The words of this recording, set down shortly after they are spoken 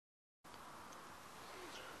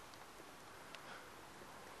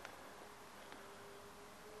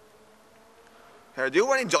Here, do you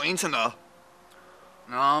have any joints in there?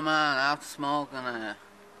 No man, after smoking a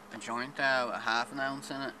joint there with half an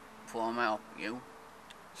ounce in it before I'm out with you.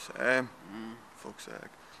 Same. Fuck's sake.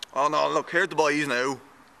 Oh no, look, here's the boys now.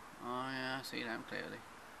 Oh yeah, I see them clearly.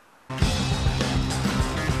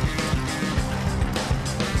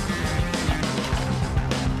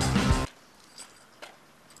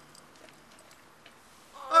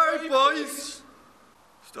 Alright boys!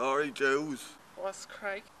 Story Joes. What's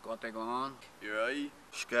crack? Got they gone? You right?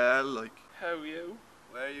 Scale, like. How you?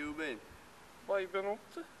 Where you been? What you been up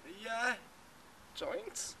to? Yeah.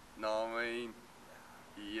 Joints? No, I mean,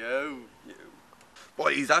 you.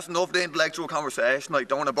 Boys, that's enough of the intellectual conversation. Like,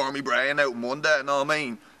 don't want to burn me brain out Monday, you know what I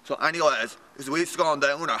mean? So anyways, is the week's gone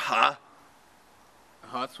down or ha?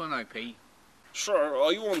 That's when I pee. Sure,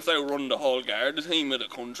 I once outrun the whole Garda team of the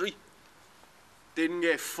country. Didn't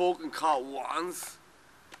get fucking caught once.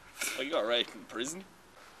 I got raped in prison.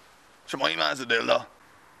 So my man's a dildo.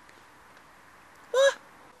 What?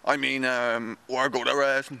 I mean, we're good at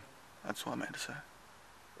racing. That's what I meant to say.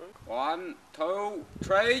 1, 2,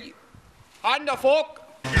 3. Hand the fuck!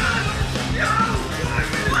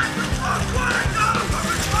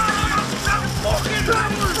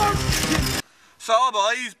 So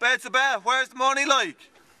boys, bet's a bet. Where's the money like?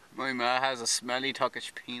 My ma has a smelly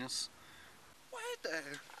tuckish penis. Wait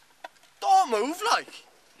there. Don't move like.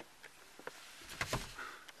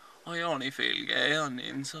 I only feel gay on the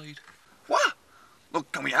inside. What?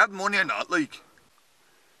 Look, can we have money or not, like?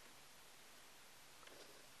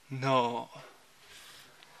 No.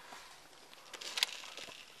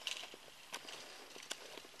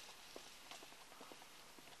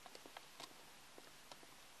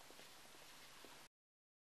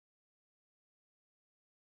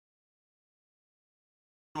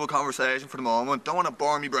 Conversation for the moment. Don't want to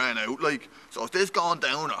burn me brain out, like. So is this gone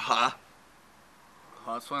down or ha?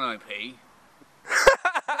 That's when I pee.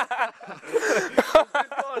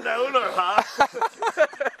 Going down or ha?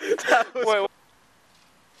 Wait,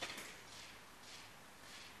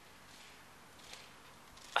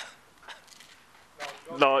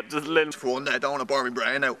 no, just let For one day, don't want to burn me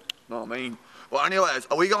brain out. Know what I mean? Well, anyways,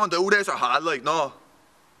 are we going to do this or ha? Like, no.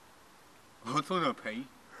 That's when I pee.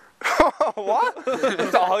 What?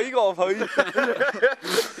 How you going to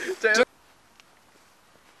pee?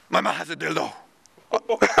 My man has a dildo. I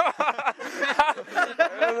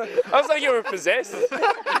was like you were possessed.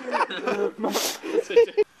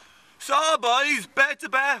 So boys, bet to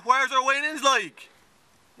bet. Where's our winnings like?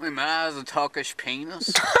 My ma has a tuckish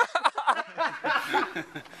penis.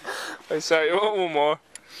 I'm sorry, you want one more?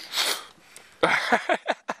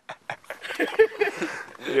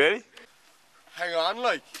 You ready? Hang on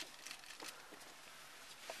like.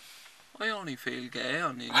 I only feel gay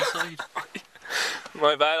on the inside.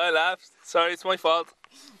 My bad, I laughed. Sorry, it's my fault.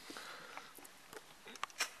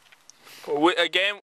 Again,